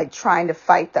like trying to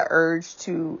fight the urge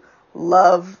to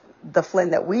love the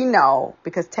Flynn that we know,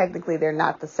 because technically they're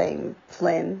not the same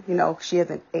Flynn. You know, she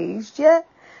hasn't aged yet.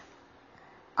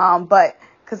 But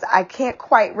because I can't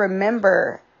quite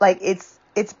remember, like it's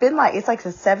been like, it's like a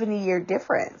 70-year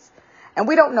difference, and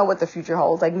we don't know what the future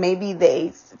holds. Like maybe they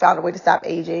found a way to stop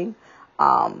aging.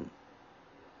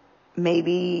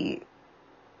 Maybe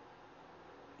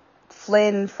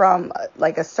Flynn from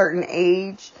like a certain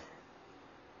age,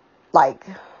 like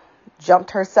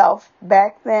jumped herself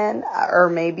back then, or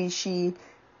maybe she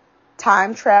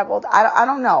time traveled. I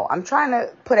don't know. I'm trying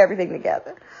to put everything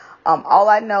together. All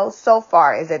I know so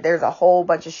far is that there's a whole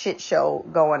bunch of shit show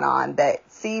going on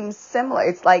that seems similar.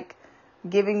 It's like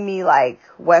giving me like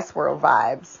Westworld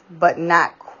vibes, but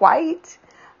not quite.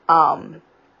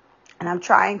 And I'm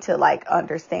trying to like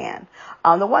understand.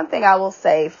 The one thing I will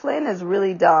say, Flynn is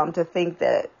really dumb to think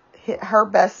that her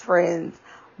best friend's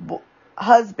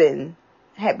husband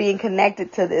being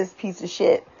connected to this piece of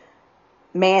shit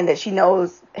man that she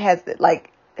knows has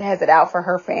it out for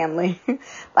her family.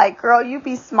 Like, girl, you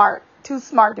be too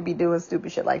smart to be doing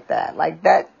stupid shit like that. Like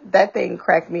that thing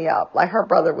cracked me up. Like her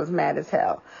brother was mad as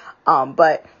hell.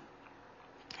 But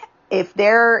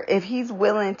if he's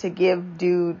willing to give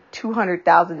dude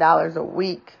 $200,000 a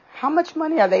week, how much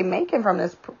money are they making from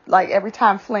this? Like every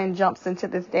time Flynn jumps into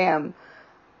this damn,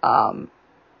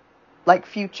 like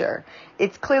future,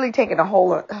 it's clearly taking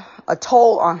a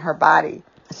toll on her body.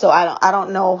 So I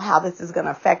don't know how this is going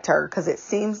to affect her, because it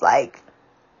seems like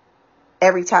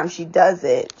every time she does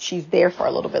it, she's there for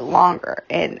a little bit longer.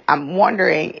 And I'm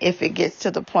wondering if it gets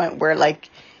to the point where, like,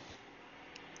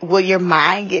 will your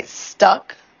mind get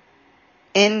stuck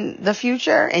in the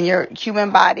future and your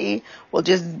human body will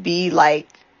just be like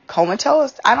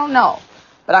comatose? I don't know.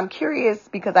 But I'm curious,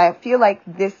 because I feel like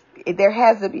there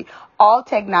has to be, all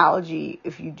technology,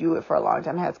 if you do it for a long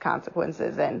time, has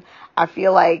consequences. And I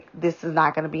feel like this is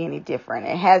not going to be any different.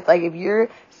 It has, like, if you're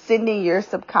sending your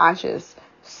subconscious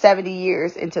 70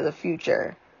 years into the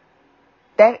future,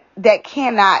 that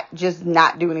cannot just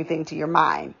not do anything to your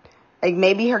mind. Like,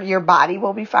 maybe your body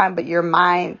will be fine, but your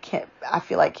mind can't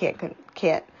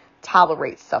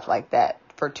tolerate stuff like that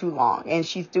for too long. And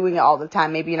she's doing it all the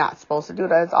time. Maybe you're not supposed to do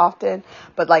it as often,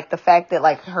 but like the fact that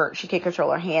like she can't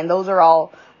control her hand, those are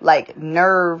all like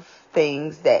nerve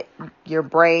things that your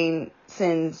brain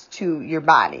sends to your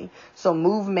body. So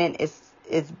movement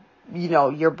is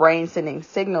your brain sending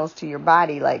signals to your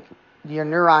body, like your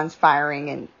neurons firing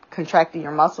and contracting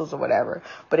your muscles or whatever.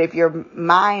 But if your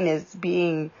mind is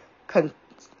being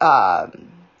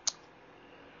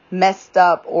messed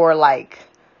up, or like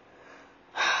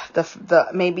the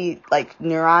maybe like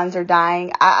neurons are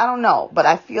dying, I don't know, but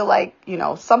I feel like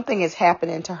something is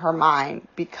happening to her mind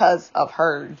because of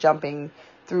her jumping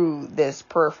through this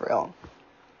peripheral.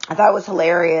 I thought it was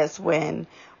hilarious when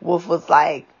Wolf was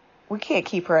like, we can't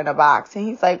keep her in a box, and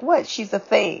he's like, what, she's a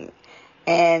thing.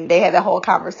 And they had a whole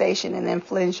conversation, and then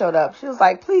Flynn showed up. She was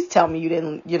like, please tell me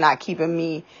you're not keeping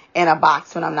me in a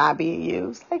box when I'm not being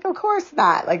used. Like, of course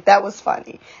not. Like, that was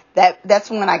funny. That's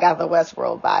when I got the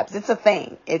Westworld vibes. It's a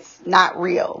thing. It's not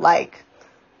real. Like,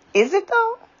 is it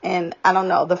though? And I don't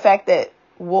know. The fact that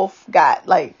Wolf got,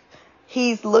 like,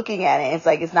 he's looking at it, it's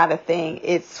like, it's not a thing.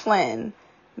 It's Flynn.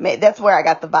 That's where I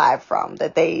got the vibe from.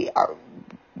 That they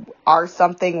are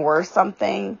something, were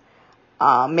something.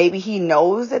 Maybe he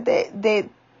knows that they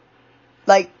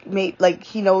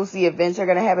he knows the events are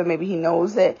going to happen. Maybe he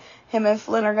knows that him and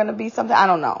Flynn are going to be something. I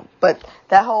don't know. But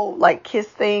that whole like kiss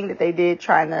thing that they did,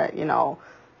 trying to,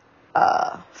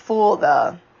 fool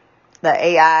the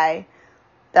AI,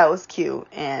 that was cute.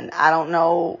 And I don't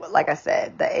know, like I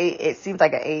said, it seems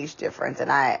like an age difference,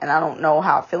 and I don't know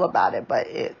how I feel about it, but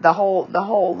the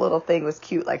whole little thing was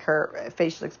cute, like her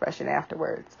facial expression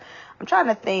afterwards. I'm trying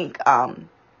to think,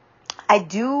 I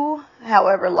do,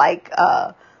 however, like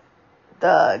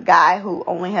the guy who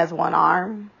only has one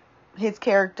arm. His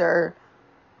character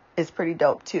is pretty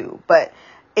dope too. But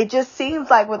it just seems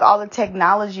like with all the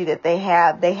technology that they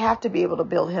have to be able to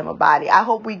build him a body. I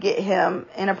hope we get him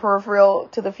in a peripheral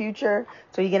to the future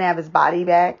so he can have his body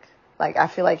back. Like, I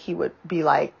feel like he would be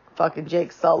like fucking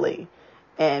Jake Sully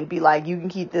and be like, you can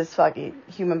keep this fucking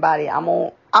human body. I'm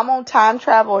on time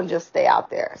travel and just stay out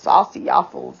there. So I'll see y'all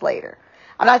fools later.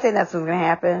 I'm not saying that's what's going to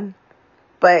happen,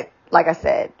 but like I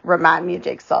said, remind me of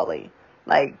Jake Sully.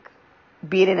 Like,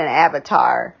 being in an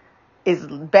avatar is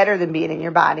better than being in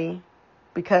your body,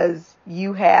 because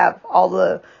you have all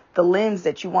the limbs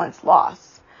that you once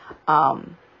lost.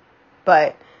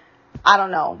 But I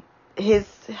don't know.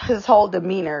 His whole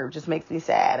demeanor just makes me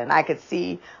sad, and I could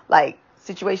see like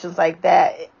situations like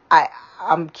that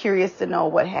I'm curious to know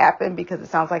what happened, because it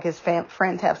sounds like his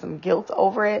friends have some guilt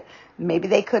over it. Maybe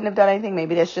they couldn't have done anything.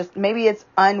 Maybe it's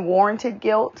unwarranted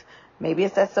guilt. Maybe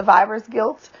it's that survivor's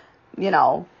guilt, you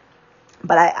know.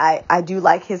 But I do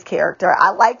like his character. I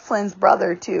like Flynn's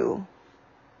brother too.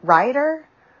 Ryder?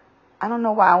 I don't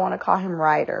know why I want to call him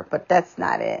Ryder, but that's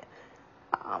not it.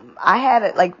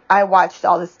 I watched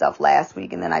all this stuff last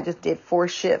week, and then I just did 4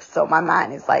 shifts, so my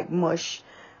mind is like mush.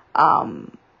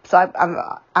 So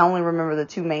I only remember the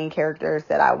 2 main characters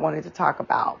that I wanted to talk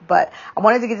about. But I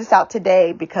wanted to get this out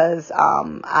today because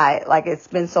it's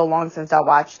been so long since I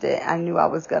watched it. I knew I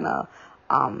was gonna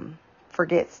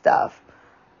forget stuff.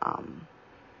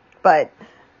 But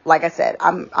like I said,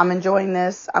 I'm enjoying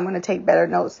this. I'm gonna take better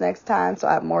notes next time, so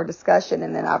I have more discussion,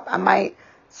 and then I might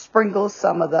sprinkle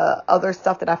some of the other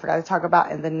stuff that I forgot to talk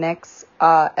about in the next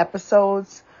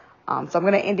episodes. So I'm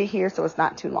going to end it here so it's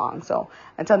not too long. So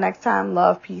until next time,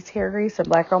 love, peace, hair grease, and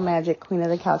Black Girl Magic. Queen of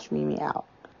the Couch, Mimi out.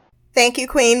 Thank you,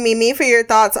 Queen Mimi, for your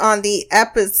thoughts on the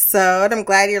episode. I'm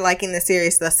glad you're liking the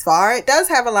series thus far. It does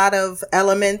have a lot of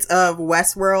elements of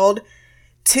Westworld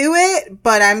to it,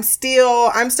 but I'm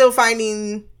still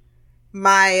finding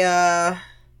my,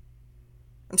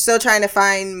 I'm still trying to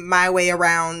find my way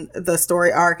around the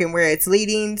story arc and where it's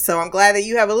leading. So I'm glad that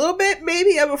you have a little bit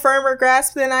maybe of a firmer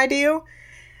grasp than I do.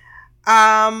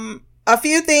 A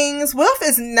few things. Wilf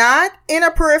is not in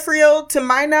a peripheral to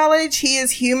my knowledge. He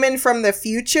is human from the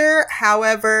future.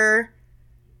 However,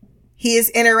 he is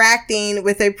interacting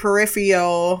with a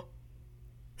peripheral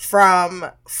from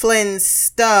Flynn's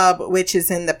stub, which is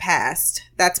in the past.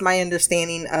 That's my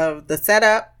understanding of the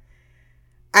setup.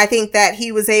 I think that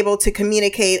he was able to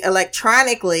communicate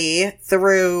electronically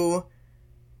through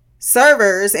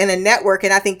servers in a network,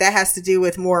 and I think that has to do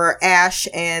with more Ash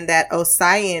and that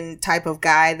Ossian type of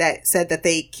guy that said that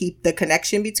they keep the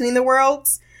connection between the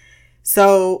worlds.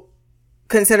 So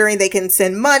considering they can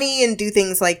send money and do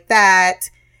things like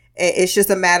that, it's just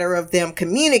a matter of them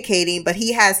communicating, but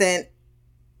he hasn't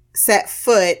set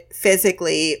foot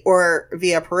physically or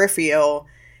via peripheral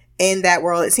in that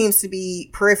world. It seems to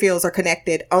be peripherals are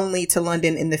connected only to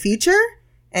London in the future,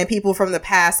 and people from the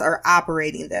past are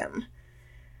operating them.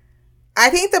 I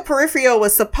think the peripheral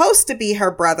was supposed to be her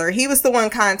brother. He was the one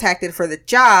contacted for the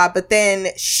job, but then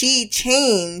she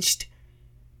changed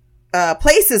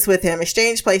places with him,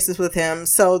 exchanged places with him.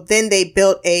 So then they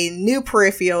built a new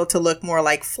peripheral to look more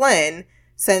like Flynn,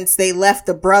 since they left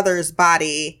the brother's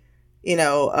body,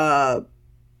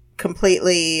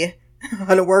 completely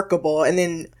unworkable. And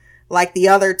then, like the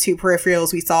other 2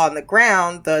 peripherals we saw on the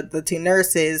ground, the 2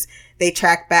 nurses, they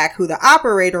tracked back who the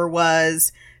operator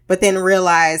was, but then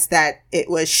realized that it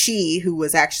was she who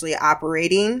was actually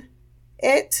operating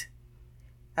it.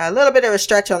 A little bit of a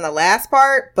stretch on the last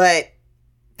part, but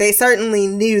they certainly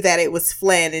knew that it was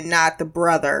Flynn and not the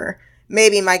brother.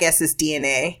 Maybe my guess is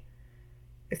DNA.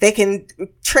 If they can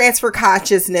transfer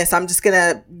consciousness, I'm just going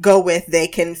to go with they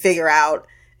can figure out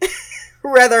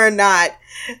whether or not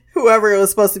whoever it was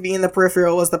supposed to be in the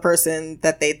peripheral was the person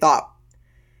that they thought.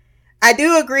 I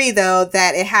do agree, though,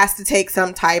 that it has to take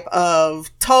some type of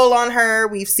toll on her.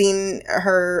 We've seen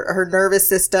her nervous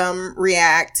system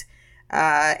react.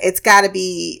 It's got to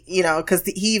be, because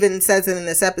he even says it in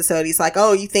this episode. He's like,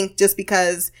 oh, you think just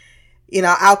because,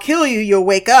 I'll kill you, you'll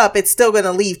wake up. It's still going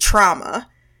to leave trauma.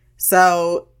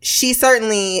 So she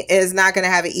certainly is not going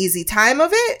to have an easy time of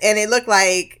it. And it looked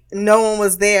like no one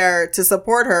was there to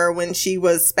support her when she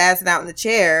was spazzing out in the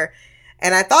chair.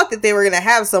 And I thought that they were going to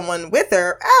have someone with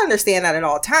her. I understand that at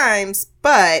all times,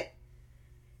 but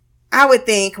I would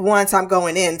think once I'm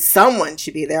going in, someone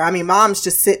should be there. I mean, mom's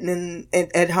just sitting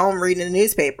at home reading the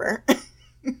newspaper.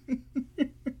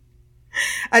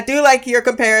 I do like your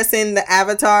comparison, the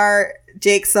Avatar,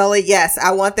 Jake Sully. Yes,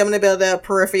 I want them to build a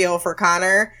peripheral for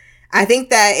Connor. I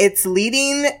think that it's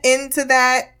leading into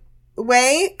that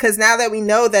way, because now that we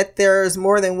know that there's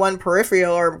more than one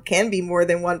peripheral, or can be more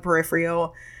than one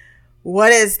peripheral,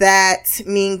 what does that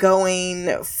mean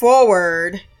going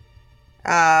forward?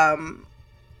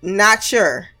 Not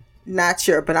sure,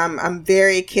 but I'm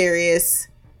very curious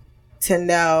to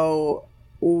know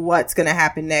what's going to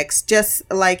happen next,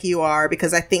 just like you are,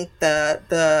 because I think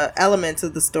the elements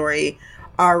of the story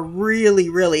are really,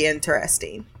 really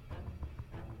interesting.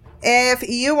 If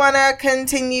you want to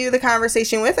continue the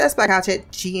conversation with us,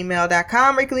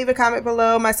 blackcouch@gmail.com, or you can leave a comment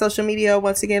below. My social media,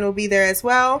 once again, will be there as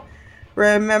well.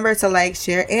 Remember to like,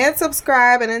 share, and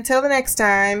subscribe. And until the next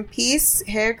time, peace,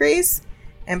 hair grease,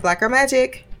 and Black Girl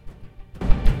Magic.